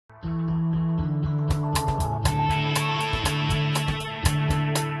Then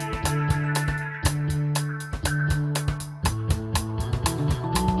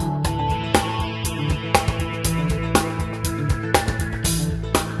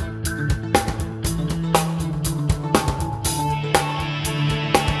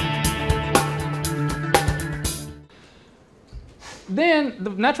the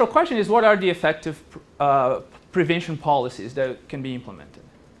natural question is, what are the effective prevention policies that can be implemented?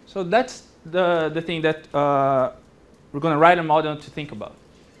 So that's the thing that we're going to write a model to think about.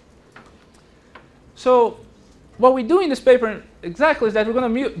 So what we do in this paper exactly is that we're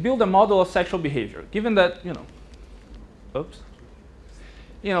going to build a model of sexual behavior, given that,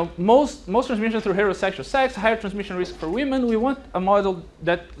 most transmission through heterosexual sex, higher transmission risk for women. We want a model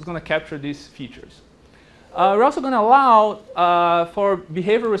that is going to capture these features. We're also going to allow for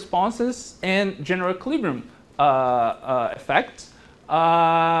behavior responses and general equilibrium effects.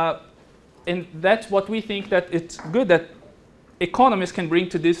 And that's what we think that it's good that economists can bring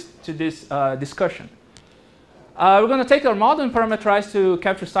to this discussion. We're going to take our model and parameterize to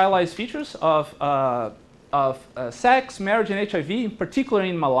capture stylized features of sex, marriage, and HIV, in particular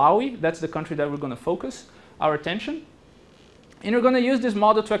in Malawi. That's the country that we're going to focus our attention. And we're going to use this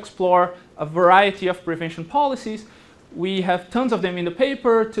model to explore a variety of prevention policies. We have tons of them in the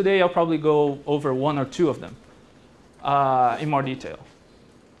paper. Today, I'll probably go over one or two of them in more detail.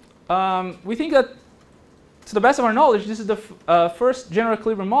 We think that, to the best of our knowledge, this is the first general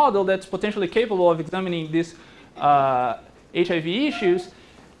equilibrium model that's potentially capable of examining these HIV issues.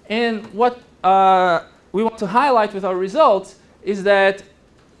 And what we want to highlight with our results is that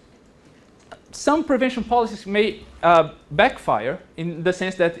some prevention policies may backfire in the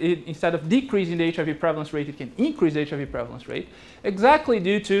sense that instead of decreasing the HIV prevalence rate, it can increase the HIV prevalence rate, exactly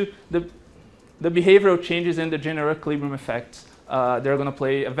due to the behavioral changes and the general equilibrium effects. They're going to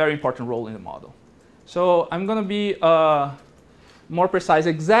play a very important role in the model. So I'm going to be more precise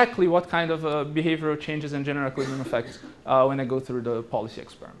exactly what kind of behavioral changes and general equilibrium effects when I go through the policy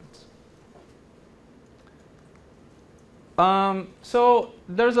experiments. So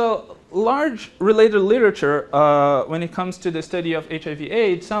there's a large related literature when it comes to the study of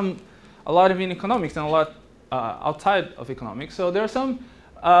HIV/AIDS, a lot of in economics and a lot outside of economics. So there are some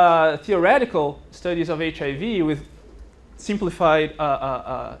theoretical studies of HIV with simplified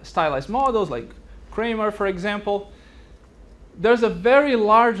stylized models like Kramer, for example. There's a very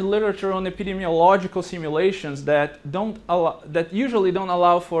large literature on epidemiological simulations that usually don't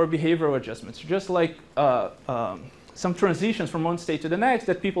allow for behavioral adjustments, just like some transitions from one state to the next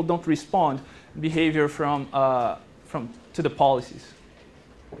that people don't respond behavior to the policies.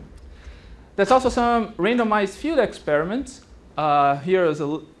 There's also some randomized field experiments. Here is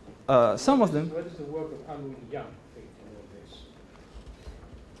some of them. What is the work of Anu Young in all this?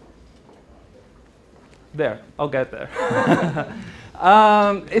 There, I'll get there.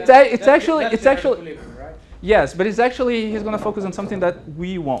 It's actually right? Yes, but he's going to focus on something that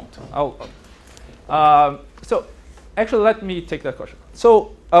we won't. So actually, let me take that question.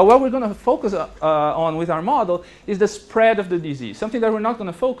 So what we're going to focus on with our model is the spread of the disease. Something that we're not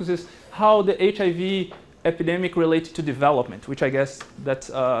going to focus is how the HIV epidemic relates to development, which I guess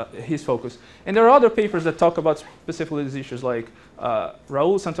that's his focus. And there are other papers that talk about specifically these issues, like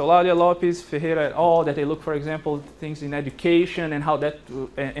Raul Santolaria, Lopez, Ferreira et al., that they look, for example, things in education and how that,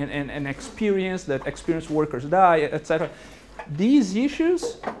 and experience, that experienced workers die, etc. These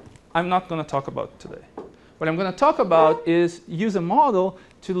issues I'm not going to talk about today. What I'm going to talk about is use a model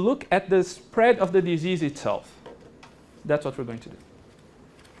to look at the spread of the disease itself. That's what we're going to do.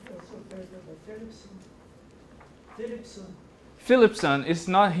 Philipson is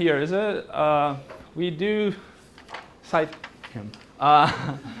not here, is it? We do cite him.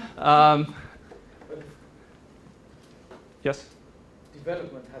 Yes?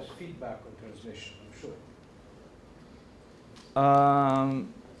 Development has feedback on transmission, I'm sure.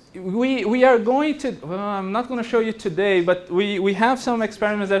 We are going to, I'm not going to show you today, but we have some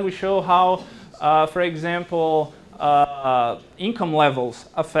experiments that we show how, for example, income levels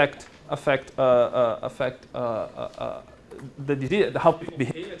affect the disease, how people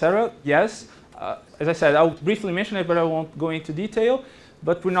behave, etc. Yes, as I said, I'll briefly mention it, but I won't go into detail.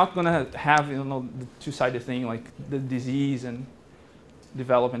 But we're not going to have the two-sided thing like the disease and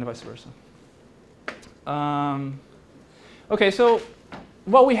development and vice versa. Okay, so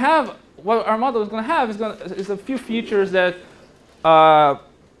what our model is going to have is a few features that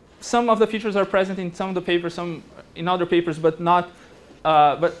some of the features are present in some of the papers, some in other papers, but not.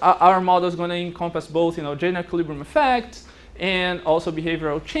 But our model is going to encompass both, general equilibrium effects and also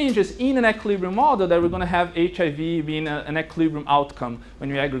behavioral changes in an equilibrium model that we're going to have HIV being an equilibrium outcome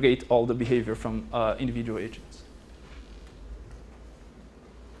when we aggregate all the behavior from individual agents.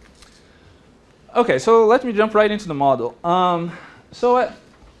 Okay, so let me jump right into the model.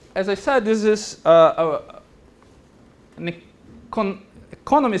 As I said, this is an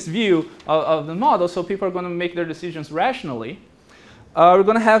economist view of the model, so people are going to make their decisions rationally. We're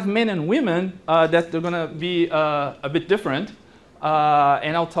going to have men and women that they're going to be a bit different,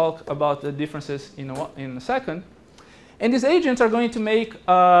 and I'll talk about the differences in a second. And these agents are going to make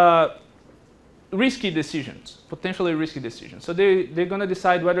risky decisions, potentially risky decisions. So they're going to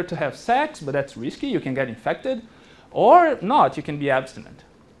decide whether to have sex, but that's risky, you can get infected, or not, you can be abstinent.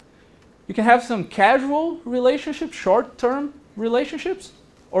 You can have some casual relationships, short-term relationships,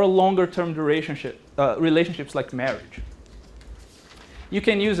 or longer-term relationships like marriage. You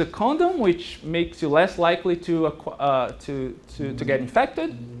can use a condom, which makes you less likely to get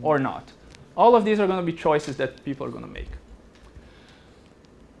infected, or not. All of these are going to be choices that people are going to make.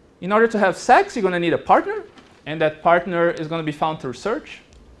 In order to have sex, you're going to need a partner, and that partner is going to be found through search.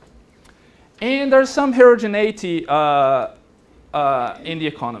 And there's some heterogeneity in the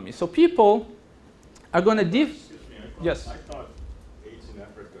economy. So people are going to yes. I thought AIDS in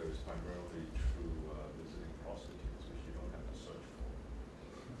Africa is primarily through visiting prostitutes, which you don't have to search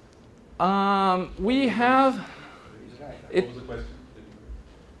for. We have. What was the question?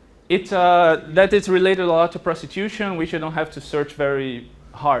 That it's related a lot to prostitution, which you don't have to search very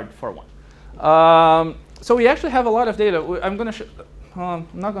hard for one. So we actually have a lot of data. I'm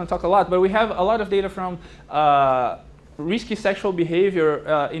not going to talk a lot, but we have a lot of data from risky sexual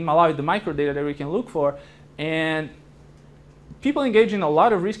behavior in Malawi, the microdata that we can look for, and people engage in a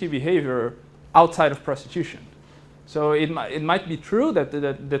lot of risky behavior outside of prostitution. So it might be true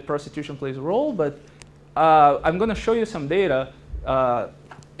that prostitution plays a role, but I'm going to show you some data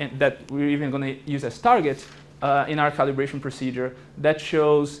and that we're even going to use as targets in our calibration procedure that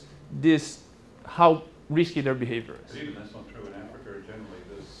shows how risky their behavior is. But even that's not true in Africa generally.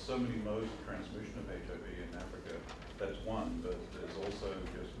 There's so many modes of transmission of HIV in Africa. That's one, but there's also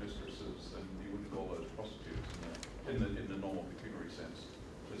just mistresses, and you wouldn't call those prostitutes in the normal pecuniary sense.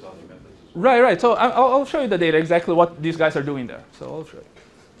 There's other methods as well. Right. So I'll show you the data, exactly what these guys are doing there. So I'll show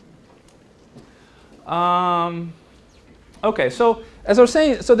you. Okay, so as I was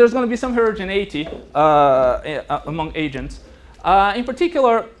saying, so there's going to be some heterogeneity among agents. In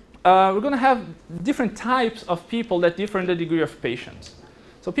particular, we're going to have different types of people that differ in the degree of patience.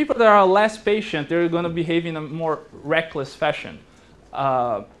 So people that are less patient, they're going to behave in a more reckless fashion.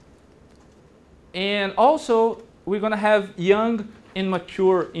 And also, we're going to have young,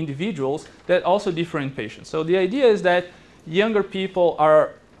 immature individuals that also differ in patience. So the idea is that younger people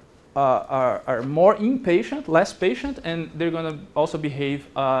are more impatient, less patient, and they're going to also behave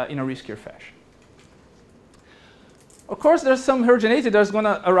in a riskier fashion. Of course, there's some heterogeneity that's going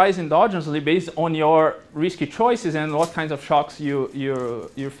to arise endogenously based on your risky choices and what kinds of shocks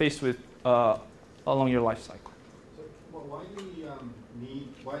you're faced with along your life cycle. So, well,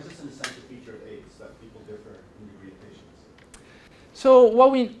 why is this an essential feature of AIDS, that people differ in degree of patience? So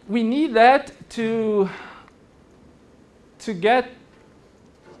what we need that to get.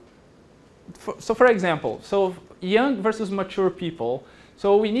 So for example, so young versus mature people.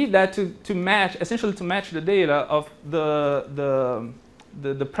 So we need that to match, essentially to match the data of the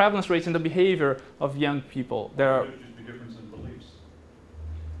prevalence rates and the behavior of young people. There are just be difference in beliefs.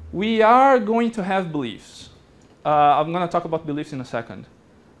 We are going to have beliefs. I'm going to talk about beliefs in a second.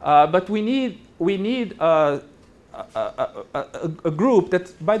 But we need a group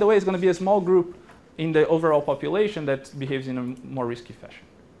that, by the way, is going to be a small group in the overall population that behaves in a more risky fashion.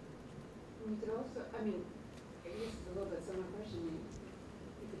 You could also, I mean, I guess it's a little bit similar question.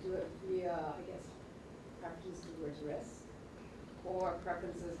 You could do it via, I guess, preferences towards risk, or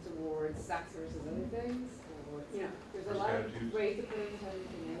preferences towards sex versus other things, or, you know, there's a lot of ways to put it into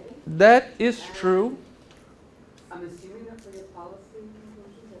heterogeneity. That is true. I'm assuming that for your policy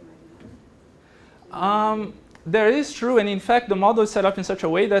conclusions, it might matter. There is true, and in fact, the model is set up in such a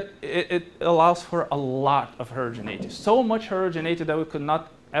way that it allows for a lot of heterogeneity. So much heterogeneity that we could not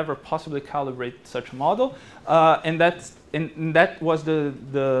ever possibly calibrate such a model, and that was the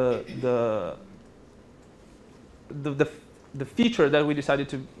feature that we decided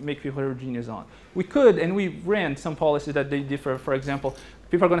to make people heterogeneous on. We could, and we ran some policies that they differ. For example,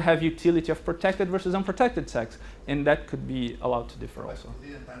 people are going to have utility of protected versus unprotected sex, and that could be allowed to differ also.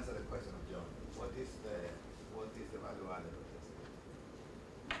 You didn't answer the question of John. What is the value added of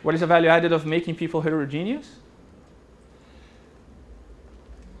this? What is the value added of making people heterogeneous?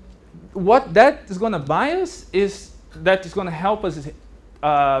 What that is going to buy us is that is going to help us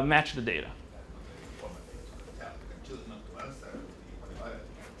match the data.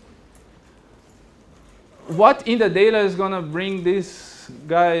 What in the data is going to bring these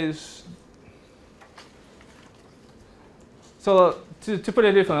guys? So to put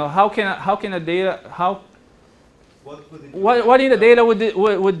it differently, how can a data what in the data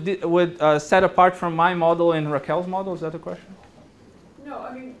would set apart from my model and Raquel's model? Is that the question? No,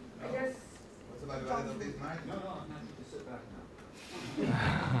 I mean, I guess. What's the value of this nine? No, I'm happy to sit back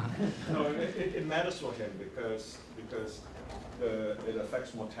now. No, it matters for him because it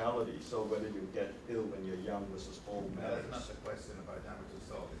affects mortality. So whether you get ill when you're young versus old matters. That's not the question about damage to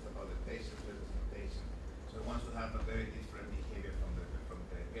soul. It's about the patient representation. So once you have a very different behavior from the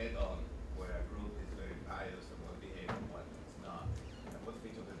get-on, where a group is very biased and one behavior and one is not. And what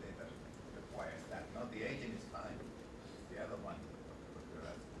feature of the data requires that? Not the agent is fine. It's the other one.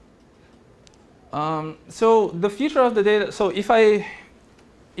 So the feature of the data. So if I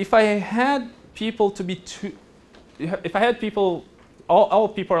had people to be if I had people, all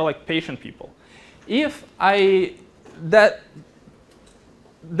people are like patient people. If the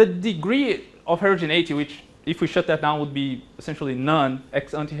degree of heterogeneity, which if we shut that down would be essentially none,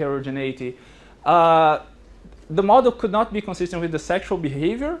 ex ante heterogeneity, the model could not be consistent with the sexual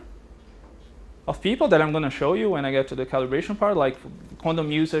behavior of people that I'm going to show you when I get to the calibration part, like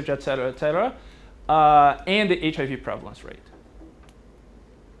condom usage, et cetera, and the HIV prevalence rate.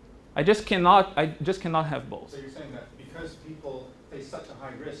 I just cannot have both. So you're saying that because people face such a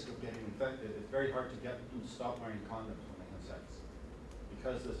high risk of getting infected, it's very hard to get them to stop wearing condoms when they have sex,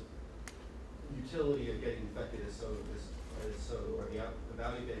 because the utility of getting infected is so, or the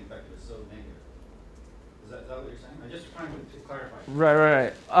value of getting infected is so negative. Is that what you're saying? I'm just trying to clarify.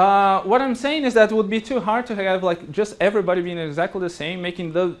 Right. What I'm saying is that it would be too hard to have like just everybody being exactly the same,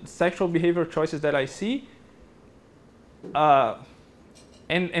 making the sexual behavior choices that I see.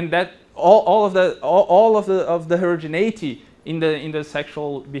 And that all of the heterogeneity in the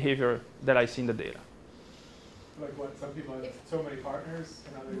sexual behavior that I see in the data. Like what? Some people have so many partners,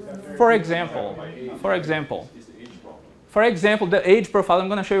 and others have very For few. example, the age profile. I'm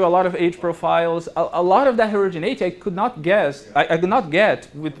going to show you a lot of age profiles. A lot of that heterogeneity I could not guess. I could not get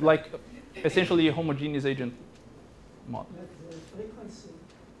with like essentially a homogeneous agent model. But the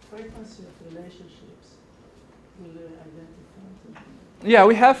frequency of relationships will identify. Yeah,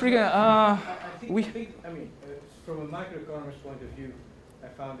 we have frequent. I think, from a microeconomist point of view, I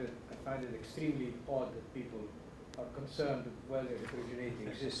find it extremely odd that people are concerned whether heterogeneity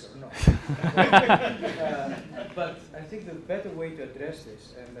exists or not. But I think the better way to address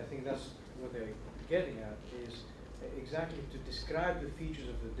this, and I think that's what they're getting at, is exactly to describe the features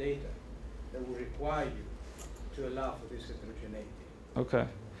of the data that will require you to allow for this heterogeneity. Okay.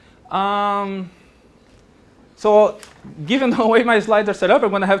 So given the way my slides are set up,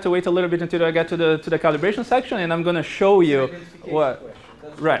 I'm going to have to wait a little bit until I get to the calibration section, and I'm going to show you what.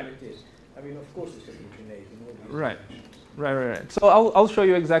 That's right. what it is. I mean, of course, it's heterogeneity in all these Right. dimensions. Right. So I'll show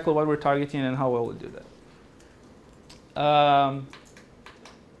you exactly what we're targeting and how well we do that.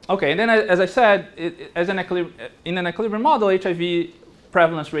 Okay, and then as I said, in an equilibrium model, HIV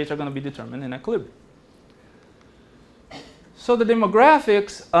prevalence rates are going to be determined in equilibrium. So the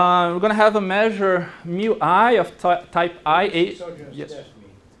demographics, we're going to have a measure mu I of type I. Yes.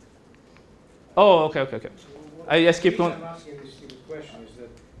 Oh, okay. I skipped one. The reason I'm asking this stupid question is that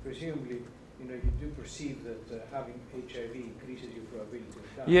presumably, you do perceive that having HIV increases your probability of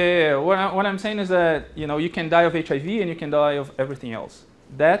dying. Yeah. What I'm saying is that you can die of HIV and you can die of everything else.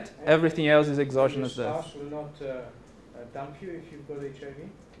 Everything else is exogenous death. Your spouse will not dump you if you've got HIV?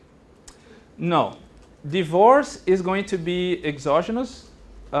 No. Divorce is going to be exogenous.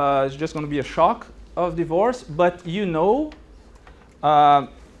 It's just going to be a shock of divorce, but you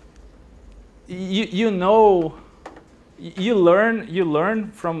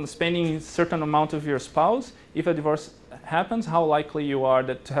learn from spending a certain amount of your spouse. If a divorce happens, how likely you are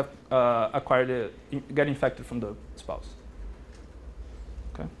that to have get infected from the spouse.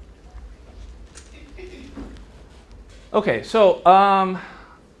 Okay, so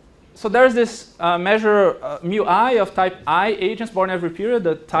there's this measure mu I of type I agents born every period.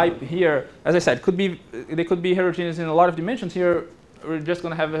 The type here, as I said, they could be heterogeneous in a lot of dimensions. Here, we're just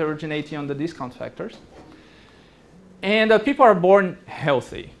going to have heterogeneity on the discount factors. And people are born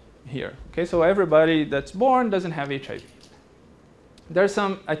healthy here. Okay, so everybody that's born doesn't have HIV.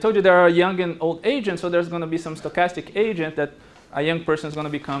 I told you there are young and old agents, so there's going to be some stochastic agent that a young person is going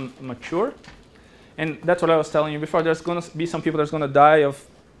to become mature. And that's what I was telling you before. There's going to be some people that's going to die of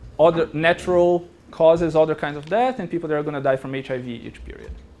other natural causes, other kinds of death, and people that are going to die from HIV each period.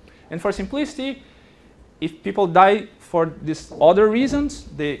 And for simplicity, if people die for these other reasons,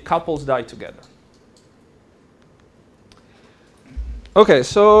 the couples die together. Okay,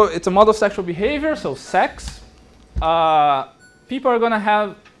 so it's a model of sexual behavior, so sex. People are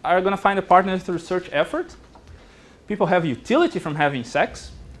gonna find a partner through search effort. People have utility from having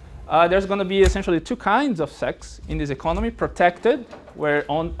sex. There's gonna be essentially two kinds of sex in this economy: protected, where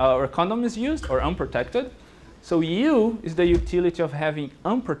a condom is used, or unprotected. So U is the utility of having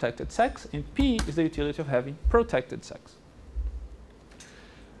unprotected sex, and P is the utility of having protected sex.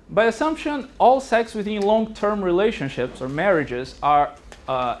 By assumption, all sex within long-term relationships or marriages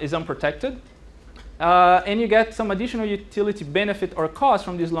is unprotected, and you get some additional utility benefit or cost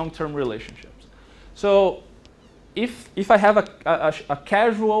from these long-term relationships. So if I have a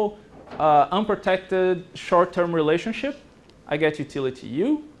casual, unprotected, short-term relationship, I get utility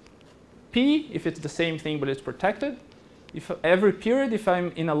U. P, if it's the same thing but it's protected. Every period, if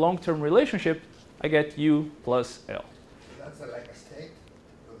I'm in a long-term relationship, I get U plus L. So that's like a state?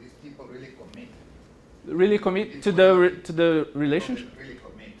 So these people really commit? Really commit to the relationship? Really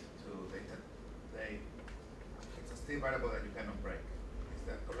commit to, it's a state variable that you cannot break. Is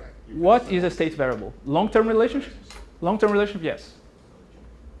that correct? What is a state variable? Long-term relationship? Long-term relationship, yes.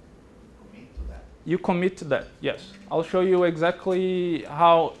 You commit to that, yes. I'll show you exactly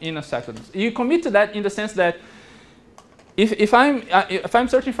how in a second. You commit to that in the sense that if I'm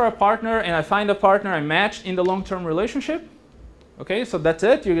searching for a partner and I find a partner I matched in the long-term relationship, okay, so that's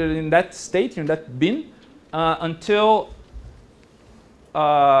it. You're in that state, you're in that bin until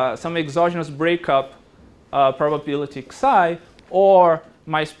some exogenous breakup probability xi, or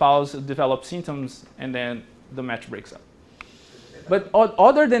my spouse develops symptoms and then the match breaks up. But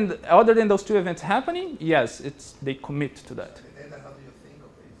other than those two events happening, yes, they commit to that. How do you think of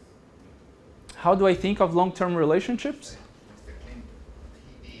this? How do I think of long-term relationships? Mr. Clinton,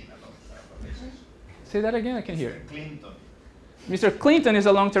 he in a long-term relationship. Say that again, I can hear. Mr. Clinton. Mr. Clinton is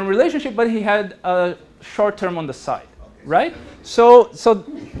a long-term relationship, but he had a short-term on the side, Okay, right? So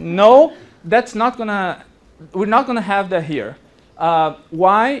no, that's not gonna. We're not gonna have that here.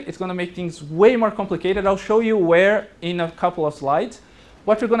 Why? It's going to make things way more complicated. I'll show you where in a couple of slides.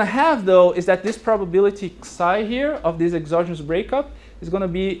 What we're going to have, though, is that this probability psi here of this exogenous breakup is going to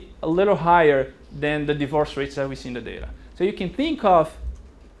be a little higher than the divorce rates that we see in the data. So you can think of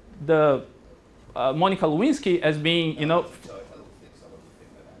the Monica Lewinsky as being, you know...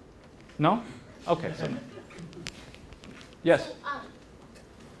 No? Okay. So. Yes? So,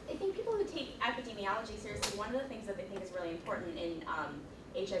 I think people who take epidemiology seriously, one of the things that they think is really important in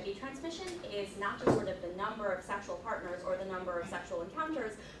HIV transmission is not just sort of the number of sexual partners or the number of sexual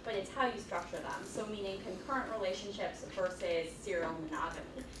encounters, but it's how you structure them. So meaning concurrent relationships versus serial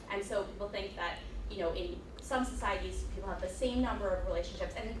monogamy. And so people think that, you know, in some societies, people have the same number of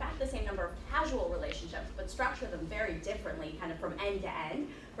relationships, and in fact the same number of casual relationships, but structure them very differently, kind of from end to end,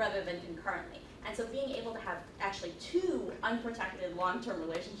 rather than concurrently. And so being able to have actually two unprotected long-term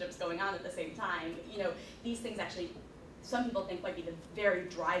relationships going on at the same time, you know, these things actually, some people think might be the very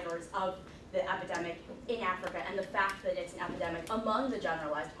drivers of the epidemic in Africa, and the fact that it's an epidemic among the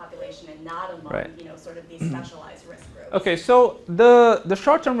generalized population and not among, you know, sort of these specialized risk groups. Okay, so the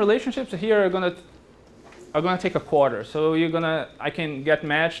short-term relationships here are going to take a quarter. So I can get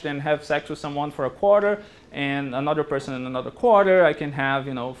matched and have sex with someone for a quarter, and another person in another quarter. I can have,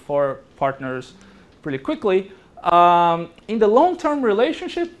 you know, 4 partners pretty quickly. In the long-term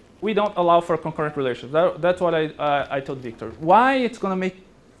relationship, we don't allow for concurrent relationships. That's what I told Victor. Why? It's going to make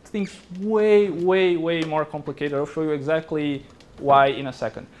things way, way, way more complicated. I'll show you exactly why in a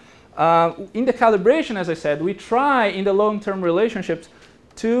second. In the calibration, as I said, we try in the long-term relationships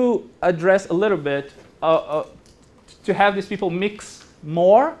to address a little bit, to have these people mix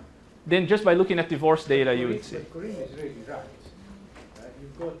more than just by looking at divorce data you would see. But Corinne is really right.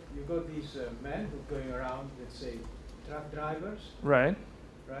 You've got these men who are going around, let's say, truck drivers. Right.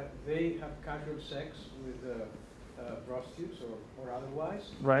 Right. They have casual sex with prostitutes or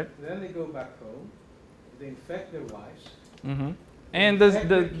otherwise. Right. Then they go back home. They infect their wives. Mm-hmm. And the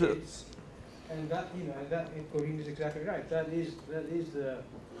kids. And that, you know, and Corinne is exactly right. That is the,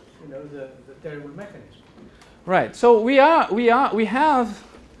 you know, the terrible mechanism. right. So we have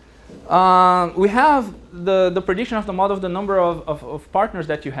the prediction of the model of the number of partners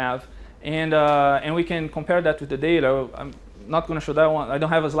that you have, and we can compare that with the data. I'm not going to show that one. I don't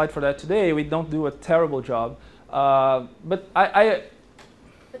have a slide for that today. We don't do a terrible job, but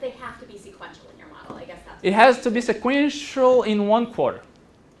But they have to be sequential in your model. I guess that's. It has to be sequential in 1 quarter.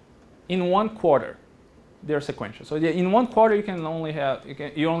 In 1 quarter, they're sequential. So in 1 quarter, you can only have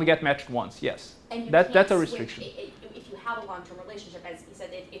you only get matched once. Yes, And you that's a can't restriction. switch, if you have a long-term relationship, as you said,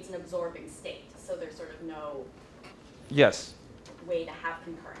 it's an absorbing state. so there's sort of no Yes. way to have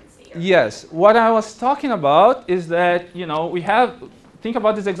concurrency. Or Yes. What I was talking about is that, we have, think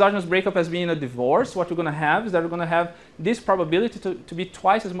about this exogenous breakup as being a divorce. What we're going to have is that we're going to have this probability to be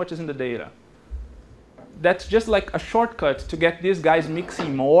twice as much as in the data. That's just like a shortcut to get these guys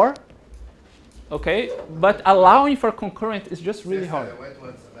mixing more, okay? But allowing for concurrent is just really hard. The way to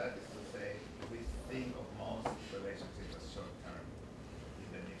answer that is to say we think of most relationships as short term,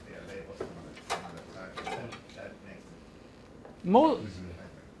 even if they are labeled some other type. That makes it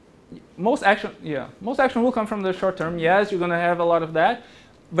Most action will come from the short term. Yes, you're going to have a lot of that.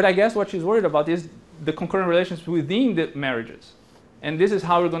 But I guess what she's worried about is the concurrent relations within the marriages. And this is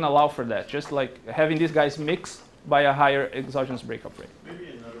how we're going to allow for that, just like having these guys mix by a higher exogenous breakup rate. Maybe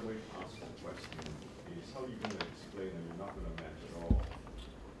another way to ask the question is how you're going to explain, and you're not going to match at all,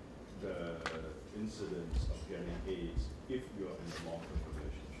 the incidence of getting AIDS if you're in a long-term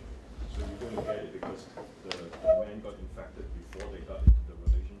relationship. So you're going to get it because the man got infected before they got into the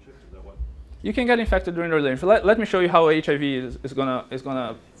relationship. Is that what? You can get infected during the relationship. Let me show you how HIV is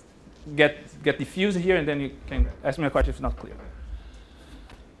gonna get diffused here, and then you can ask me a question if it's not clear.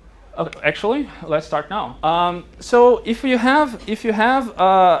 Okay, actually, let's start now. So if you have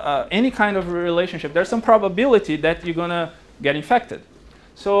any kind of relationship, there's some probability that you're gonna get infected.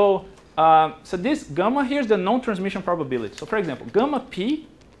 So this gamma here is the non-transmission probability. So for example, gamma p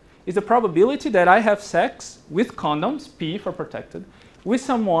is the probability that I have sex with condoms, P for protected, with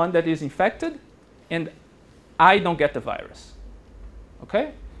someone that is infected and I don't get the virus.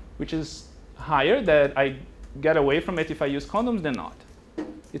 Okay? Which is higher, that I get away from it if I use condoms than not.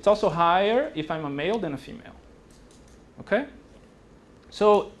 It's also higher if I'm a male than a female. Okay?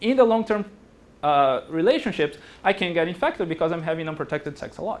 So in the long-term relationships, I can get infected because I'm having unprotected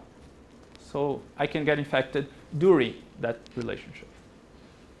sex a lot. So I can get infected during that relationship.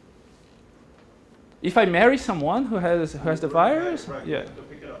 If I marry someone who has the virus, right. yeah. You have to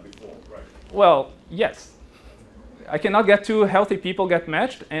pick it up before, right? Well, yes. I cannot get two healthy people get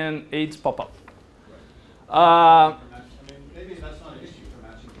matched and AIDS pop up. Maybe that's not an issue for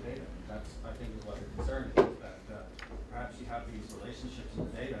matching the data. That's, I think, is what the concern is, that perhaps you have these relationships in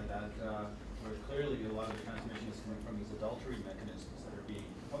the data that where clearly a lot of the transmission is coming from these adultery mechanisms that are being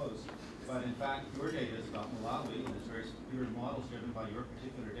proposed. But in fact, your data is about Malawi, and there's very superior models driven by your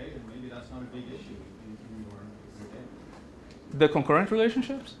particular data, and maybe that's not a big issue in your data. The concurrent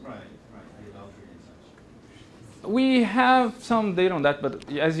relationships? Right, the adultery and such. We have some data on that,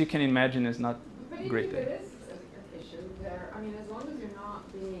 but as you can imagine, it's not great data. It is an issue there. I mean, as long as you're not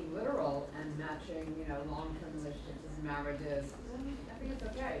being literal and matching, long-term relationships as marriages, then I think it's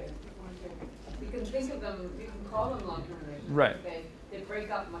okay. You can think of them, you can call them long-term relationships. Right. They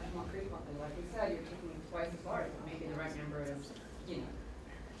break up much more frequently. Like you said, you're taking twice as hard. Maybe the right number is,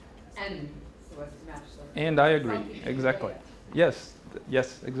 n, so as to match them. And I agree, exactly. Yes,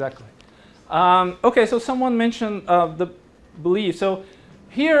 exactly. Okay, so someone mentioned the belief. So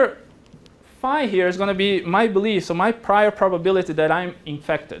here, phi here is going to be my belief, so my prior probability that I'm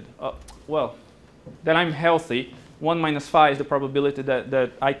infected. That I'm healthy. 1 minus phi is the probability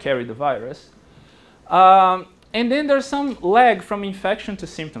that I carry the virus. And then there's some lag from infection to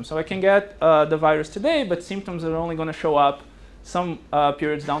symptoms. So I can get the virus today, but symptoms are only going to show up some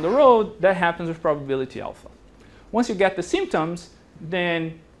periods down the road. That happens with probability alpha. Once you get the symptoms,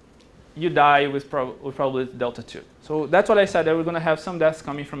 then you die with probability delta 2. So that's what I said, that we're going to have some deaths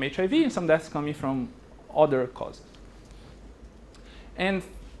coming from HIV and some deaths coming from other causes. And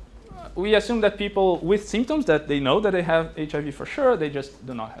we assume that people with symptoms, that they know that they have HIV for sure, they just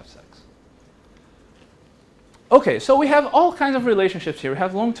do not have sex. Okay, so we have all kinds of relationships here. We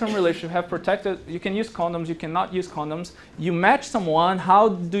have long-term relationships, we have protected, you can use condoms, you cannot use condoms. You match someone, how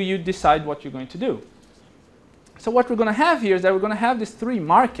do you decide what you're going to do? So what we're going to have here is that we're going to have these 3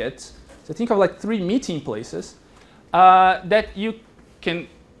 markets. So think of like 3 meeting places that you can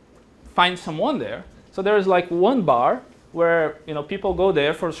find someone there. So there is like one bar where people go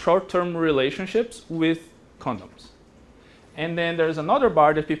there for short-term relationships with condoms. And then there's another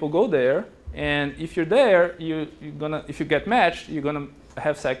bar that people go there, and if you're there, if you get matched, you're gonna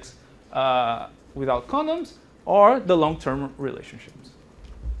have sex without condoms or the long-term relationships.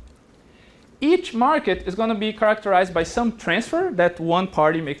 Each market is going to be characterized by some transfer that one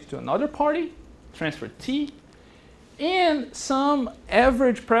party makes to another party, transfer T, and some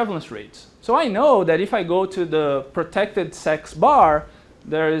average prevalence rates. So I know that if I go to the protected sex bar,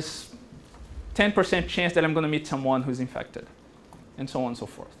 there is 10% chance that I'm going to meet someone who's infected, and so on and so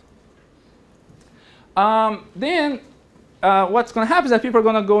forth. Then what's going to happen is that people are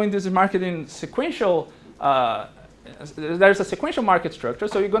going to go in this market in sequential there's a sequential market structure.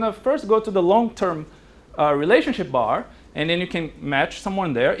 So you're going to first go to the long-term relationship bar, and then you can match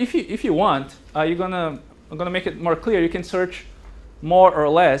someone there. If you want, I'm gonna make it more clear. You can search more or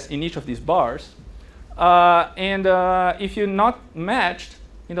less in each of these bars. If you're not matched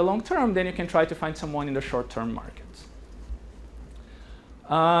in the long term, then you can try to find someone in the short-term markets.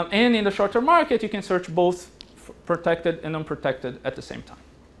 And in the short-term market, you can search both protected and unprotected at the same time.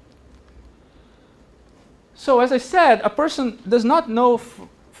 So as I said, a person does not know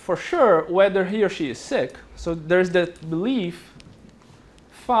for sure whether he or she is sick. So there's that belief,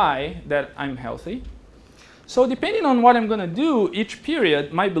 phi, that I'm healthy. So depending on what I'm going to do each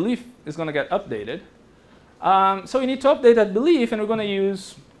period, my belief is going to get updated. So you need to update that belief, and we're going to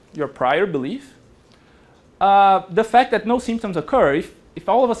use your prior belief. The fact that no symptoms occur. If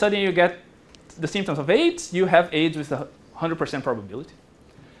all of a sudden you get the symptoms of AIDS, you have AIDS with a 100% probability.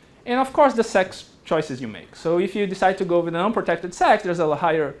 And of course, the sex choices you make. So if you decide to go with an unprotected sex, there's a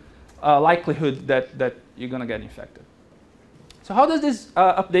higher likelihood that you're going to get infected. So how does this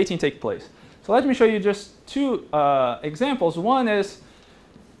updating take place? So let me show you just two examples. One is,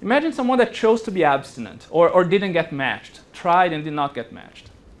 imagine someone that chose to be abstinent or didn't get matched, tried and did not get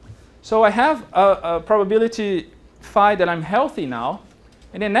matched. So I have a probability phi that I'm healthy now.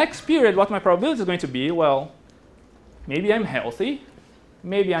 And the next period, what my probability is going to be, well, maybe I'm healthy,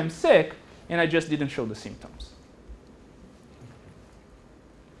 maybe I'm sick, and I just didn't show the symptoms.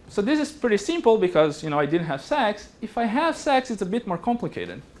 So this is pretty simple because I didn't have sex. If I have sex, it's a bit more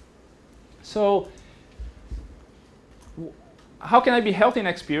complicated. So how can I be healthy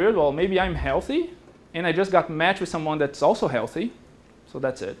next period? Well, maybe I'm healthy, and I just got matched with someone that's also healthy. So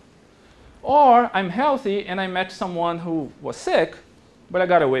that's it. Or I'm healthy, and I matched someone who was sick, but I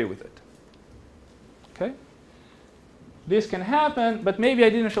got away with it. Okay? This can happen, but maybe I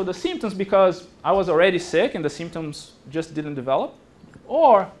didn't show the symptoms because I was already sick and the symptoms just didn't develop.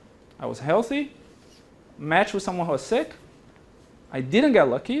 Or I was healthy, matched with someone who was sick. I didn't get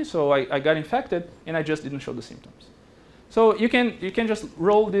lucky, so I got infected, and I just didn't show the symptoms. So you can just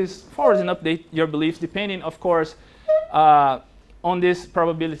roll this forward and update your beliefs depending, of course, on these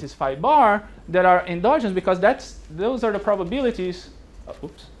probabilities phi bar that are endogenous, because those are the probabilities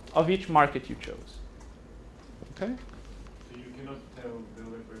of each market you chose. Okay? So you cannot tell the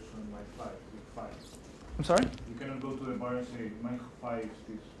other person my phi with phi. I'm sorry? You cannot go to the bar and say my phi is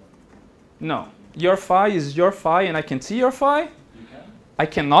this one. No. Your phi is your phi, and I can see your phi. You can? I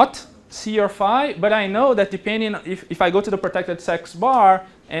cannot see your phi, but I know that depending, if I go to the protected sex bar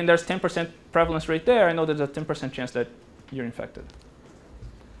and there's 10% prevalence rate there, I know there's a 10% chance that you're infected.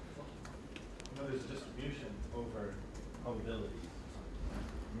 There's a distribution over probabilities.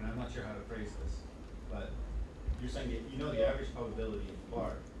 I mean, I'm not sure how to phrase this, but you're saying you know the average probability in the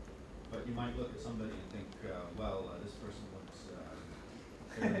bar, but you might look at somebody and think, this person looks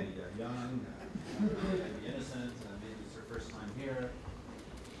fairly young, maybe innocent, maybe it's their first time here.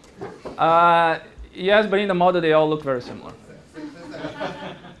 Yes, but in the model they all look very similar.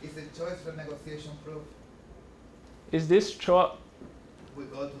 Is the choice for negotiation proof? Is this choice? We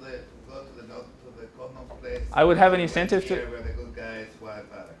go to the condom place. I would have an incentive to. Where the good guys, why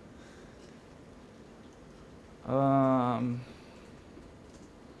bother?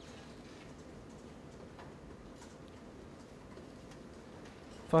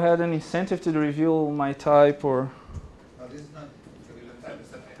 If I had an incentive to reveal my type, or. No, this is not to reveal the type. It's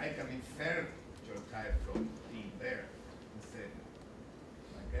that I can infer your type from being there. Instead,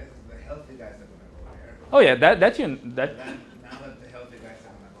 I guess the healthy guys are going to go there. Oh yeah, that. Now that the healthy guys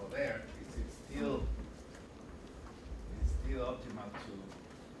are going to go there, it's still optimal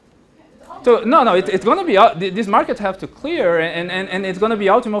to. No, it's going to be these markets have to clear, and it's going to be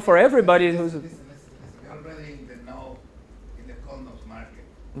optimal for everybody who's. Listen. We're already in the condoms market.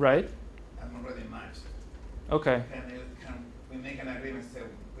 Right. I'm already matched. Okay. Can we make an agreement? Say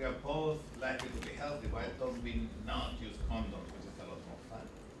we are both likely to be healthy. Why don't we not use condoms, which is a lot more fun?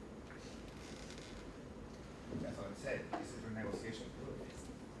 That's what I said. This is the negotiation proof.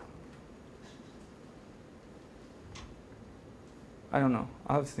 I don't know.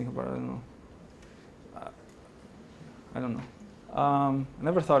 I'll have to think about it. I don't know. I don't know. I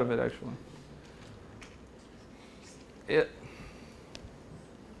never thought of it actually.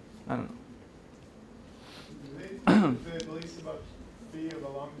 I don't know. Do they have beliefs about fee of a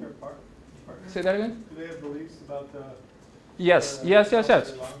long-term partner? Say that again? Do they have beliefs about the Yes. long-term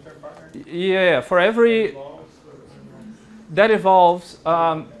partner? Yeah. For every that evolves.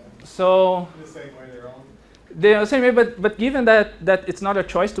 So The same way they're owned? they're the same way, but given that it's not a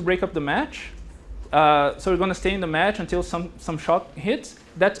choice to break up the match, so we're going to stay in the match until some shock hits.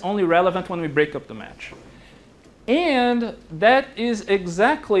 That's only relevant when we break up the match. And that is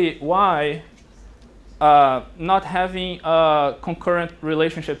exactly why not having concurrent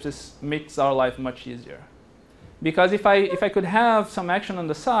relationships makes our life much easier. Because if I could have some action on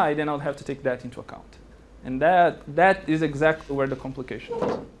the side, then I would have to take that into account. And that is exactly where the complication is. I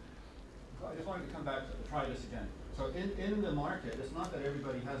just wanted to come back to try this again. So in the market, it's not that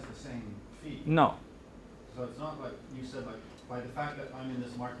everybody has the same fee. No. So it's not like you said, like by the fact that I'm in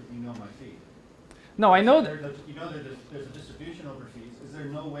this market, you know my fee. No, I know. You know there's a distribution over fees. Is there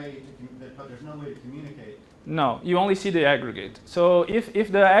no way there's no way to communicate? No, you only see the aggregate. So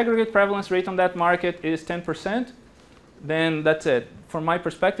if the aggregate prevalence rate on that market is 10%, then that's it. From my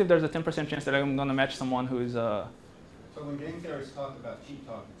perspective, there's a 10% chance that I'm going to match someone who is. So when game theorists talk about cheat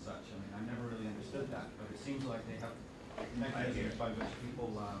talk and such, I mean, I never really understood that, but it seems like they have mechanisms by which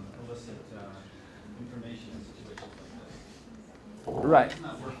people elicit information in situations like this. Right. Doesn't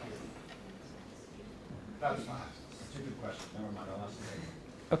that work here? That's fine. It's a stupid question. Never mind. I'll ask you later.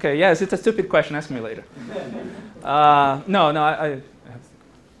 Okay. Yes, it's a stupid question. Ask me later. No. I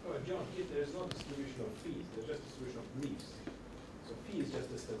John, there's no distribution of fees. There's just distribution of beliefs. So fee is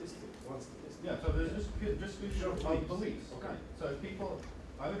just a statistic, one statistic. Yeah. So there's distribution of beliefs. Okay. So if people,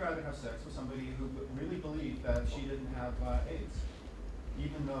 I would rather have sex with somebody who really believed that she didn't have AIDS,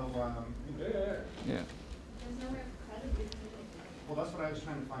 even though. Yeah. There's no way of crediting it. Well, that's what I was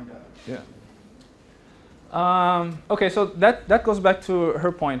trying to find out. Yeah. Okay, so that goes back to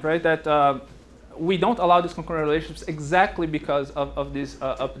her point, right? That we don't allow these concurrent relationships exactly because of this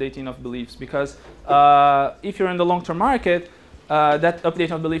updating of beliefs. Because if you're in the long-term market, that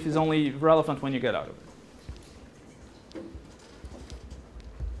updating of belief is only relevant when you get out of it.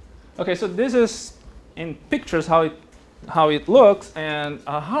 Okay, so this is in pictures how it looks, and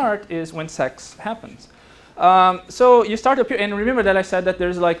a heart is when sex happens. So you start up here, and remember that I said that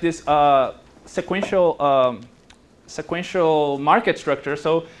there's like this sequential market structure.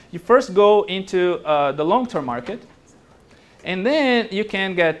 So you first go into the long-term market, and then you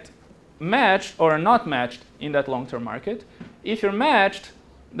can get matched or not matched in that long-term market. If you're matched,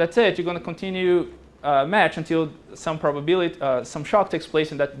 that's it. You're going to continue match until some probability, some shock takes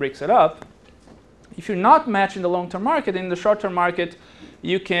place, and that breaks it up. If you're not matched in the long-term market, in the short-term market,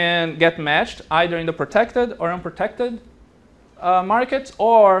 you can get matched either in the protected or unprotected markets,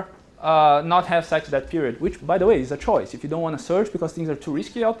 or not have sex that period, which, by the way, is a choice. If you don't want to search because things are too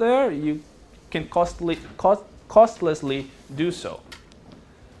risky out there, you can costlessly do so.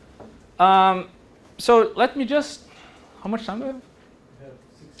 So let me just, how much time do we have? We have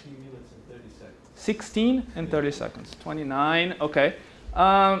 16 minutes and 30 seconds. 16 and 30 seconds. 29, okay.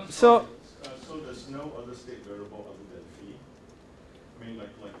 So there's no other state variable other than fee? I mean,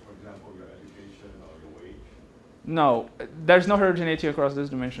 like for example, your education or your wage? No, there's no heterogeneity across this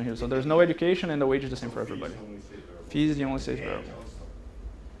dimension here. So there's no education, and the wage is the same for everybody. Fee is the only state variable.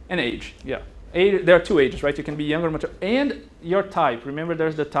 And age, yeah. Age, there are two ages, right? You can be younger, mature, and your type. Remember,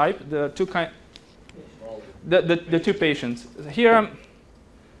 there's the type, the two patients. Here I'm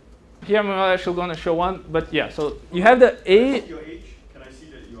actually going to show one, but yeah. So you have the age. Your age, can I see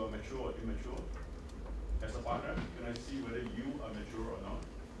that you are mature or immature? As a partner, can I see whether you are mature or not?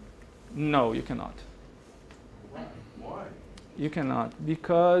 No, you cannot. Why? You cannot,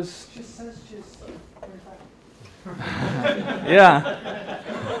 because. She says she's 25. Yeah.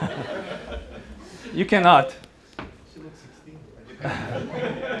 You cannot. She looks 16.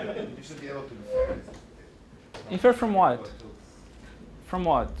 You should be able to infer. Infer from what? From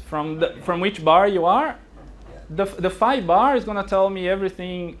what? From which bar you are? The phi bar is going to tell me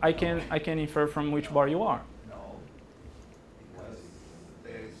everything I can infer from which bar you are. No, because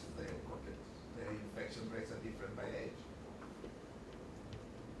there is the infection rates are different by age.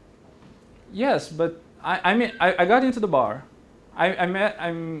 Yes, but I mean I got into the bar. I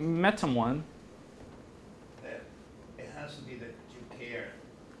met someone. It has to be that you care,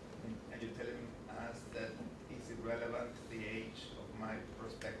 and you're telling us that is it relevant to the age of my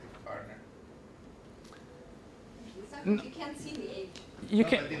prospective partner? You can't see the age. You No,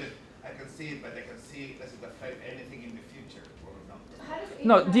 can. but I can see it, but I can see does it affect anything in the future or not? So how does age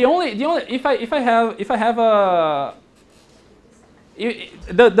No, the only if I have a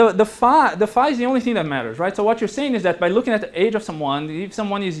the phi is the only thing that matters, right? So what you're saying is that by looking at the age of someone, if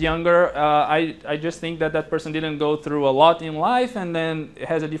someone is younger, I just think that that person didn't go through a lot in life and then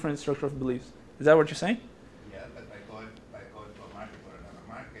has a different structure of beliefs. Is that what you're saying? Yeah, but by going to a market or another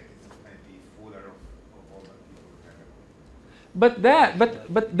market, it might be fuller of all the people. But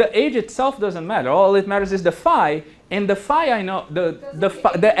the age itself doesn't matter. All it matters is the phi, and the phi I know,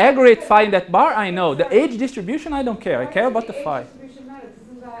 the aggregate phi in that bar I know. The age distribution I don't care. I care about the phi. Distribution matters.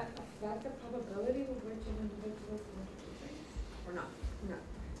 Doesn't that affect the probability with which an individual is going to do things? Or not? No.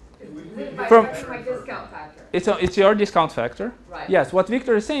 Is it by From- affecting my discount factor? It's your discount factor. Right. Yes, what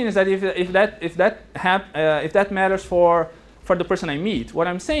Victor is saying is that if that matters for the person I meet, what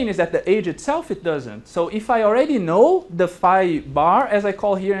I'm saying is that the age itself, it doesn't. So if I already know the phi bar, as I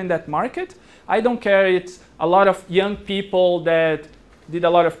call here in that market, I don't care it's a lot of young people that did a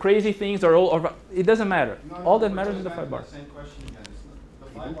lot of crazy things or it doesn't matter. All that matters is the phi bar. Same question again. The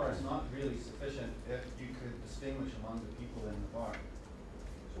phi bar is not really sufficient if you could distinguish among the people in the bar.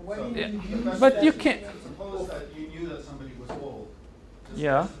 So why do you Yeah. use The question But is, you can't. Suppose that you knew that somebody was old. Just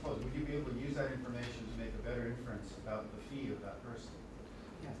Yeah. suppose, would you be able to use that information to make a better inference about the fee of that person?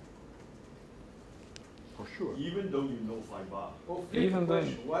 For sure. Even though you know phi bar. Well, Even flip the then-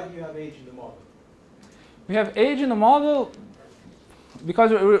 question, why do you have age in the model? We have age in the model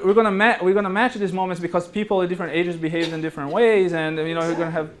because we're gonna match these moments because people at different ages behave in different ways, and we're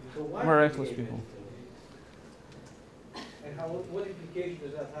gonna have So why miraculous behave people. differently? And what implication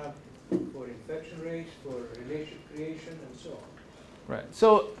does that have for infection rates, for relationship creation, and so on? Right.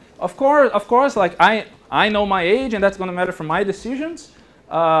 So of course, like I know my age, and that's gonna matter for my decisions.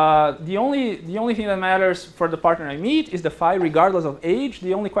 The only thing that matters for the partner I meet is the phi, regardless of age.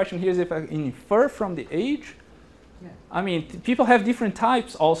 The only question here is if I can infer from the age. Yeah. I mean, people have different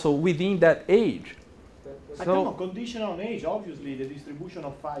types also within that age. But So- come on, conditional on age, obviously the distribution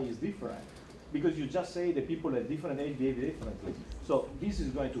of phi is different. Because you just say the people at different age behave differently. So this is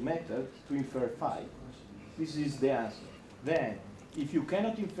going to matter to infer phi. This is the answer. Then, if you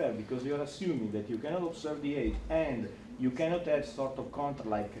cannot infer because you're assuming that you cannot observe the age and you cannot have sort of counter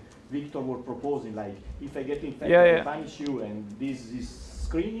like Victor was proposing, like if I get infected, I punish you, and this is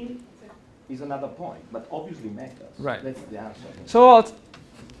screening, is another point, but obviously matters. Right. That's the answer. So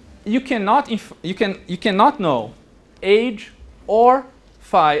you cannot know age or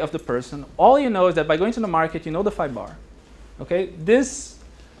phi of the person. All you know is that by going to the market, you know the phi bar. Okay, this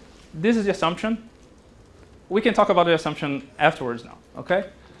is the assumption. We can talk about the assumption afterwards now. Okay,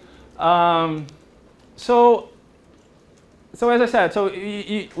 so as I said, so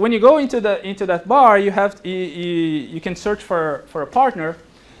when you go into that bar, you can search for a partner.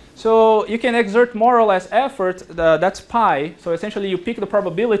 So you can exert more or less effort. That's pi. So essentially, you pick the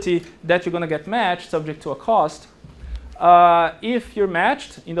probability that you're going to get matched, subject to a cost. If you're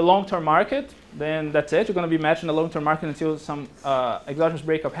matched in the long-term market, then that's it. You're going to be matched in the long-term market until some exogenous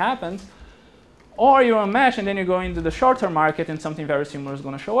breakup happens. Or you're unmatched, and then you go into the short-term market, and something very similar is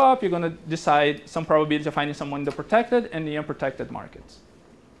going to show up. You're going to decide some probability of finding someone in the protected and the unprotected markets.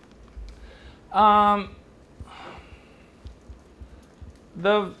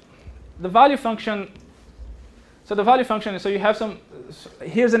 The value function. So the value function. So you have some.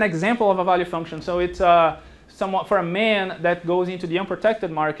 Here's an example of a value function. So it's somewhat for a man that goes into the unprotected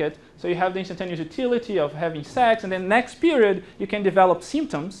market. So you have the instantaneous utility of having sex, and then next period you can develop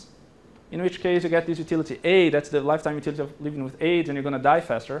symptoms. In which case you get this utility A, that's the lifetime utility of living with AIDS, and you're going to die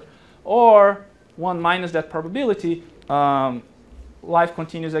faster. Or 1 minus that probability, life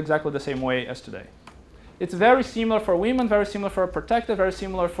continues exactly the same way as today. It's very similar for women, very similar for protected, very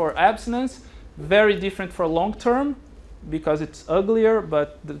similar for abstinence, very different for long term because it's uglier,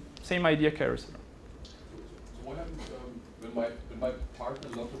 but the same idea carries through. So what happens when my partner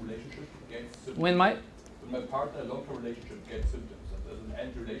in a long-term relationship gets symptoms? When my partner in a long-term relationship gets symptoms, does it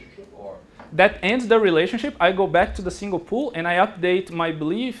end the relationship or? That ends the relationship. I go back to the single pool and I update my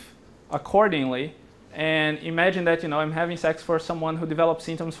belief accordingly. And imagine that I'm having sex for someone who developed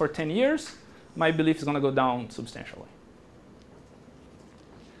symptoms for 10 years. My belief is going to go down substantially.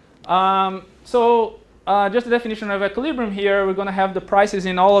 Just the definition of equilibrium here, we're going to have the prices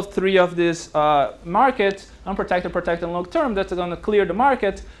in all of 3 of these markets, unprotected, protected, and long term. That's going to clear the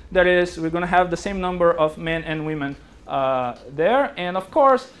market. That is, we're going to have the same number of men and women there. And of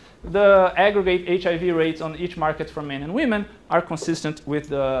course, the aggregate HIV rates on each market for men and women are consistent with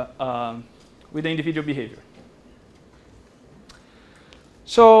the individual behavior.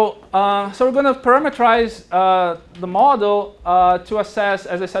 So we're going to parameterize the model to assess,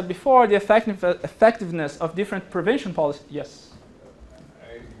 as I said before, the effectiveness of different prevention policies. Yes?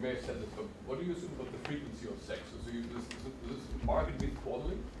 You may have said this, but what do you assume about the frequency of sex? So this market with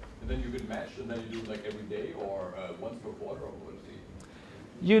quarterly, and then you get matched, and then you do it like every day or once per quarter, or what is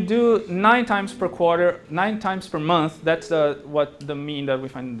the? You do 9 times per quarter, 9 times per month. That's what the mean that we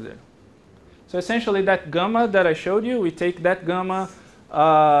find in the data. So essentially, that gamma that I showed you, we take that gamma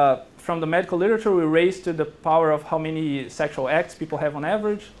from the medical literature, we raise to the power of how many sexual acts people have on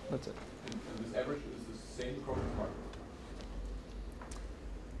average. That's it. And this average is the same across the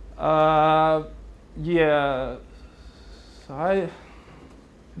market? Yeah. So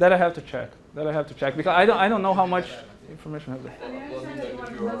That I have to check. That I have to check because I don't know how much information I have there. I mean, I understand that you want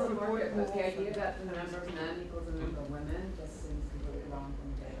to close the market, but the idea that the number of men equals the number of women just seems completely wrong from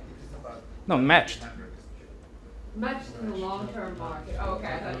the data. No, matched. Matched in the long-term market. Oh,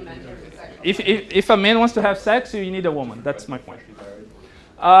 okay, I thought you meant in terms of sexual. If a man wants to have sex, you need a woman. That's my point.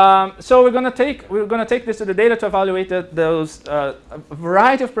 So we're gonna take this to the data to evaluate those a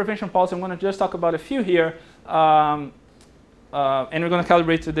variety of prevention policies. I'm gonna just talk about a few here, and we're gonna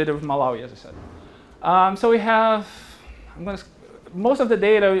calibrate the data with Malawi, as I said. So we have, most of the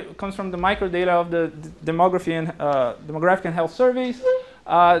data comes from the microdata of the demographic and health surveys.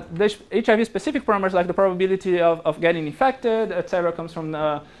 The HIV-specific parameters like the probability of getting infected, etc., comes from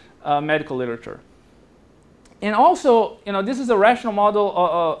the medical literature. And also, this is a rational model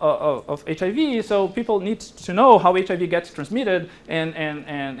of HIV, so people need to know how HIV gets transmitted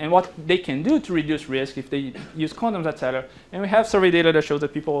and what they can do to reduce risk if they use condoms, etc. And we have survey data that shows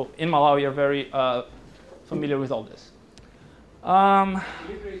that people in Malawi are very familiar with all this. Equilibrium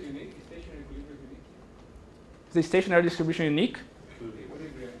is unique? Is stationary equilibrium unique? Is the stationary distribution unique?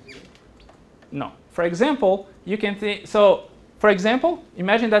 No. For example, you can think, so for example,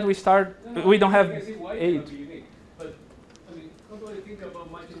 imagine that we don't have AIDS. But I mean, how do I think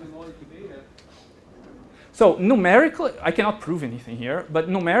about matching the molecule data? So numerically, I cannot prove anything here, but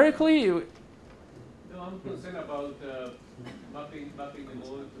numerically, no, I'm concerned about mapping the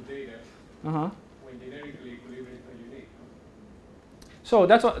molecule data when generically equilibrium is not unique. So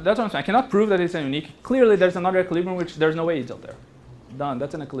that's what I'm saying. I cannot prove that it's a unique. Clearly, there's another equilibrium which there's no AIDS out there. Done.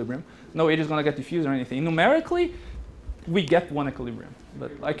 That's an equilibrium. No age is going to get diffused or anything. Numerically, we get one equilibrium,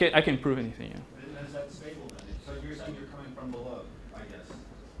 but I can prove anything. Yeah. Is that stable then? So you're saying you're coming from below, I guess,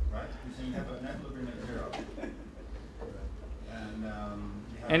 right? You're saying you have an equilibrium at 0.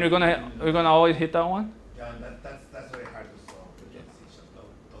 And we're gonna always hit that one. Yeah, that's very hard to solve.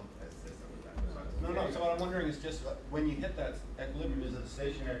 Don't test this every time. No. So what I'm wondering is just when you hit that equilibrium, is it a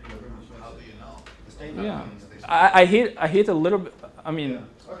stationary equilibrium? How do you know? The state Yeah. I hit a little bit. I mean.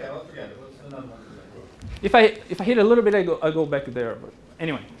 Yeah. Okay, well, forget it. Let's another one. If I hit a little bit, I go back there. But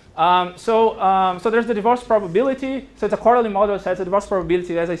anyway, so there's the divorce probability. So it's a quarterly model that has a divorce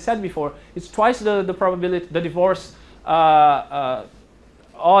probability. As I said before, it's twice the probability, the divorce odds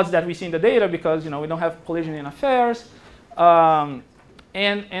that we see in the data because we don't have polygyny in affairs. And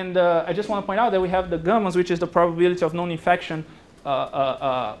I just want to point out that we have the gammas, which is the probability of known infection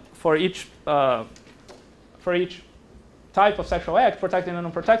for each type of sexual act, protected and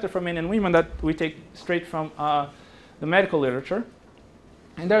unprotected for men and women, that we take straight from the medical literature.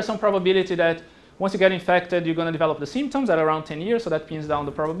 And there's some probability that once you get infected, you're going to develop the symptoms at around 10 years, so that pins down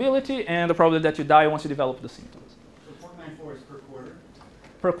the probability, and the probability that you die once you develop the symptoms. So 0.94 is per quarter?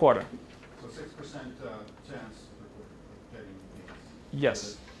 Per quarter. So 6% chance per quarter of getting AIDS.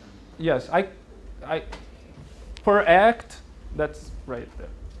 Yes. Yes. I per act, that's right there.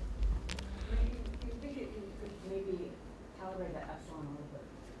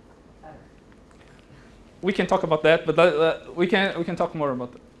 We can talk about that, but we can talk more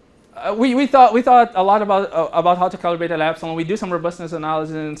about that. We thought a lot about how to calibrate that epsilon. We do some robustness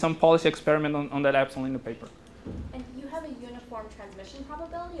analysis and some policy experiment on that epsilon in the paper. And you have a uniform transmission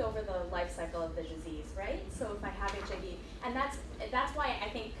probability over the life cycle of the disease, right? So if I have HIV, and that's why I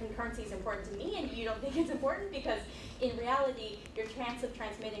think concurrency is important to me, and you don't think it's important, because in reality, your chance of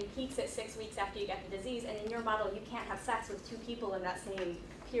transmitting peaks at 6 weeks after you get the disease, and in your model, you can't have sex with 2 people in that same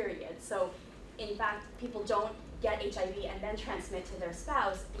period. So in fact, people don't get HIV and then transmit to their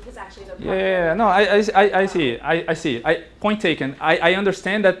spouse because actually they're yeah, no, I see. I see. Point taken. I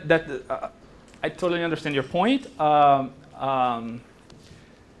understand that I totally understand your point.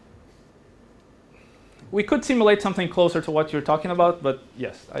 We could simulate something closer to what you're talking about, but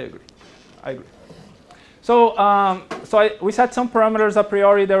yes, I agree. So, we set some parameters a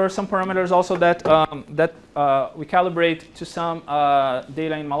priori. There were some parameters also that we calibrate to some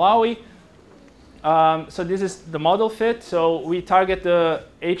data in Malawi. So this is the model fit. So we target the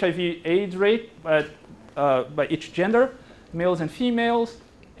HIV/AIDS rate by each gender, males and females,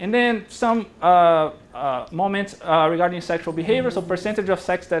 and then some moments regarding sexual behavior. So percentage of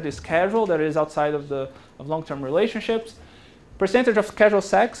sex that is casual, that is outside of long-term relationships, percentage of casual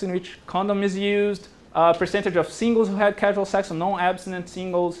sex in which condom is used, percentage of singles who had casual sex, so non-abstinent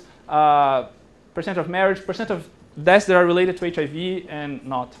singles, percent of marriage, percent of deaths that are related to HIV and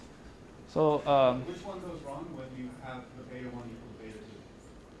not. So which one goes wrong when you have the beta 1 equals beta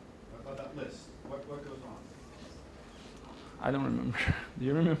 2? About that list, what goes wrong? I don't remember. Do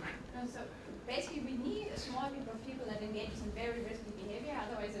you remember? No, so basically we need a small group of people that engage in very risky behavior,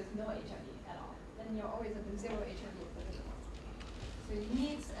 otherwise there's no HIV at all. Then you're always at the 0 HIV. So you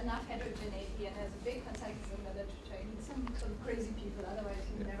need enough heterogeneity and there's a big consensus in the literature. You need some sort of crazy people, otherwise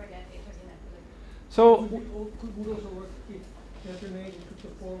you never get HIV epidemic. So Could also work if heterogeneity took the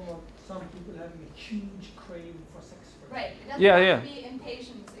form of some people having a huge craving for sex. Right. It doesn't Yeah, have to be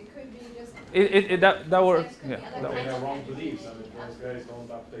impatience. It could be just. that were yeah. They have wrong beliefs. I mean, those guys don't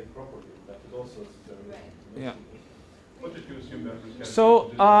uptake properly. That is also Yeah. What did you assume that was?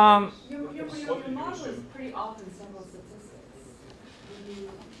 So Your model is pretty often several statistics.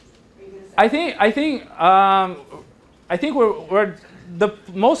 I think we're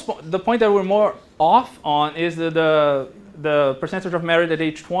the point that we're more off on is the percentage of married at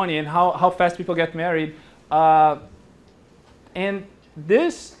age 20 and how fast people get married, and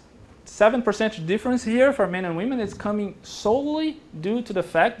this 7% difference here for men and women is coming solely due to the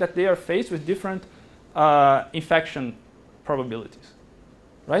fact that they are faced with different infection probabilities,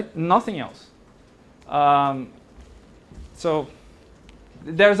 right? Nothing else. So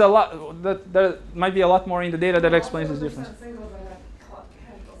there's a lot there might be a lot more in the data that explains this difference.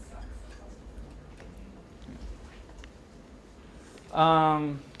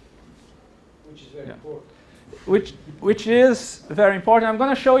 Which is very important. Which is very important. I'm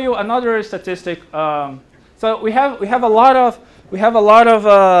going to show you another statistic. So we have a lot of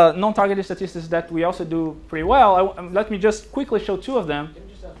non-targeted statistics that we also do pretty well. Let me just quickly show two of them. Can you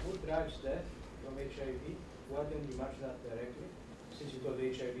just ask what drives death from HIV? Why don't you match that directly, since you've got the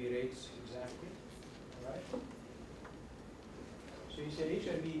HIV rates exactly, all right? So you say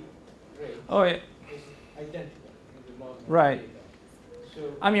HIV rate is identical in the model. Right. Data. So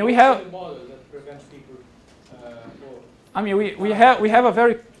I mean, we have a model that prevents people. I mean, we have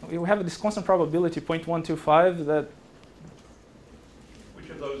this constant probability 0.125 that. Which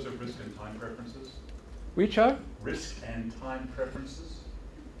of those are risk and time preferences? Which are? Risk and time preferences.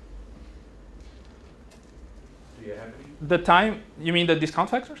 Do you have any? The time? You mean the discount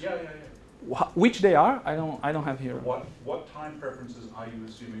factors? Yeah. Which they are? I don't have here. What time preferences are you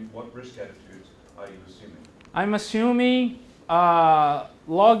assuming? What risk attitudes are you assuming? I'm assuming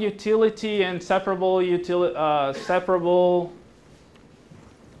log utility and separable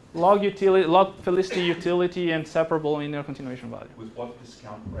log felicity utility and separable linear continuation value. With what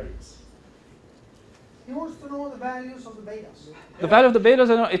discount rates? He wants to know the values of the betas. The value of the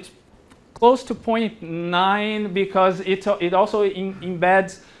betas, I know it's close to 0.9 because it also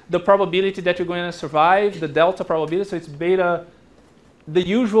embeds the probability that you're going to survive, the delta probability. So it's beta, the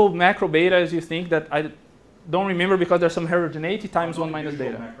usual macro beta as you think that I don't remember because there's some heterogeneity times 1 minus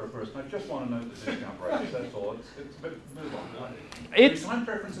beta. Macro person. I just want to know the discount rates. That's all.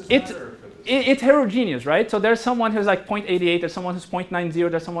 It's heterogeneous, right? So there's someone who's like 0.88, there's someone who's 0.90,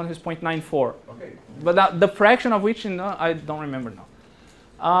 there's someone who's 0.94. Okay. But the fraction of which, I don't remember now.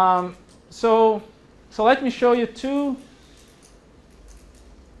 So let me show you two.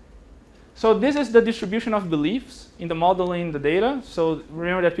 So this is the distribution of beliefs in the modeling the data. So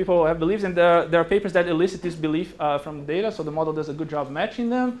remember that people have beliefs, and there are papers that elicit this belief from the data. So the model does a good job matching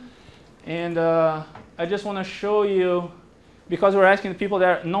them. And I just want to show you, because we're asking the people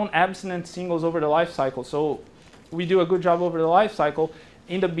that are non-abstinent singles over the life cycle. So we do a good job over the life cycle.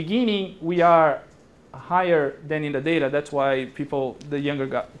 In the beginning, we are higher than in the data. That's why the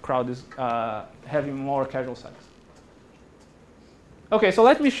younger crowd is having more casual sex. Okay, so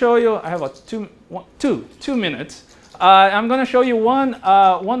let me show you. I have 2 minutes. I'm going to show you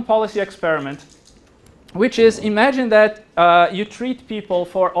one policy experiment, which is imagine that you treat people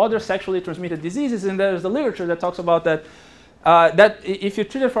for other sexually transmitted diseases, and there's the literature that talks about that. That if you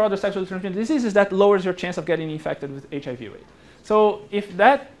treat it for other sexually transmitted diseases, that lowers your chance of getting infected with HIV rate. So if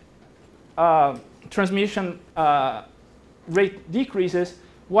that transmission rate decreases,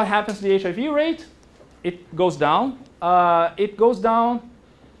 what happens to the HIV rate? It goes down. It goes down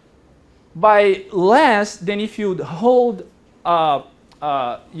by less than if you'd hold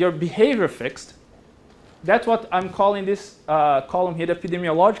your behavior fixed. That's what I'm calling this column here, the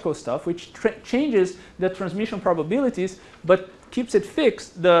epidemiological stuff, which changes the transmission probabilities, but keeps it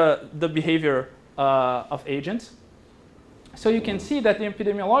fixed, the behavior of agents. So you can see that the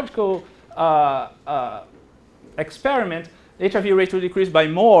epidemiological experiment, the HIV rate will decrease by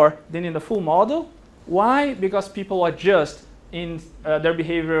more than in the full model. Why? Because people adjust in their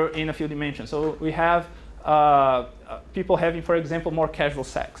behavior in a few dimensions. So we have people having, for example, more casual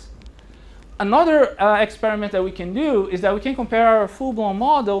sex. Another experiment that we can do is that we can compare our full-blown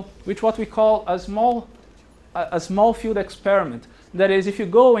model with what we call a small field experiment. That is, if you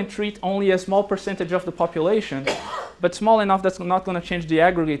go and treat only a small percentage of the population, but small enough that's not going to change the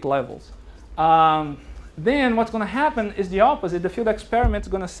aggregate levels, then what's going to happen is the opposite. The field experiment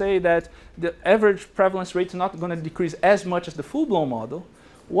is going to say that the average prevalence rate is not going to decrease as much as the full-blown model.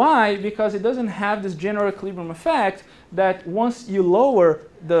 Why? Because it doesn't have this general equilibrium effect that once you lower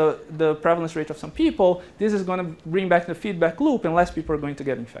the prevalence rate of some people, this is going to bring back the feedback loop and less people are going to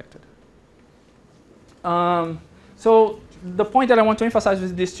get infected. So the point that I want to emphasize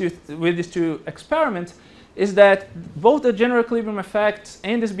with these two experiments is that both the general equilibrium effects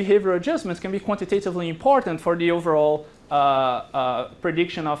and these behavioral adjustments can be quantitatively important for the overall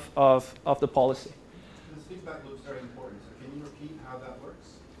prediction of the policy. This feedback loop is very important. So can you repeat how that works?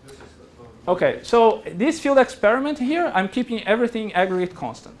 This is the Okay, so this field experiment here, I'm keeping everything aggregate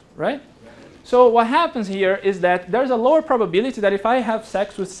constant, right? So what happens here is that there's a lower probability that if I have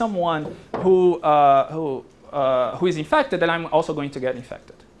sex with someone who is infected, that I'm also going to get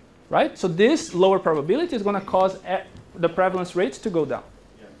infected, right? So this lower probability is going to cause the prevalence rates to go down.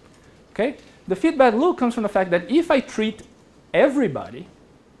 Okay? The feedback loop comes from the fact that if I treat everybody,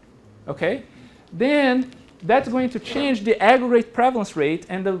 okay, then that's going to change the aggregate prevalence rate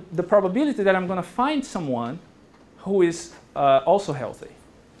and the probability that I'm going to find someone who is also healthy.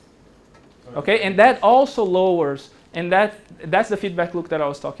 Okay, and that also lowers, and that's the feedback loop that I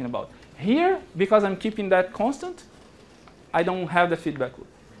was talking about. Here, because I'm keeping that constant, I don't have the feedback loop.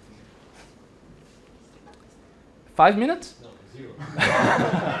 5 minutes? No,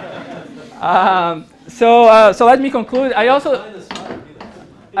 0. So let me conclude. I also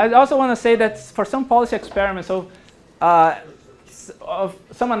want to say that for some policy experiments, some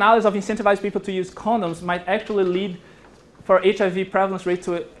analysis of incentivizing people to use condoms might actually lead for HIV prevalence rate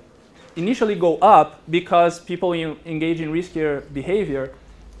to initially go up because people engage in riskier behavior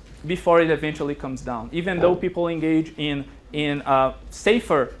before it eventually comes down. Even though people engage in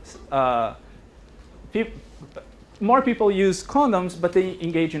safer, more people use condoms, but they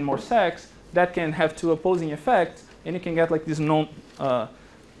engage in more sex. That can have two opposing effects, and you can get like this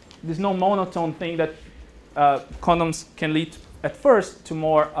non-monotone thing that condoms can lead at first to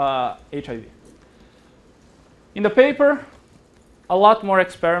more HIV. In the paper, a lot more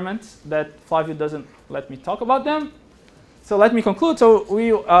experiments that Flavio doesn't let me talk about them. So let me conclude. So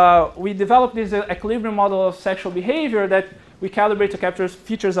we developed this equilibrium model of sexual behavior that we calibrate to capture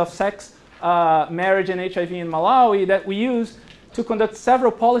features of sex, marriage, and HIV in Malawi that we use to conduct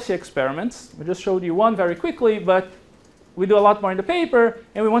several policy experiments. We just showed you one very quickly, but we do a lot more in the paper,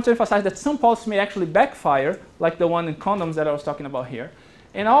 and we want to emphasize that some policies may actually backfire, like the one in condoms that I was talking about here.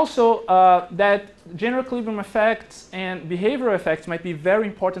 And also that general equilibrium effects and behavioral effects might be very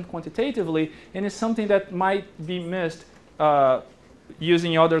important quantitatively, and it's something that might be missed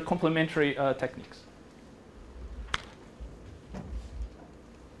using other complementary techniques.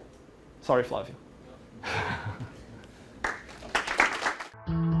 Sorry, Flavio.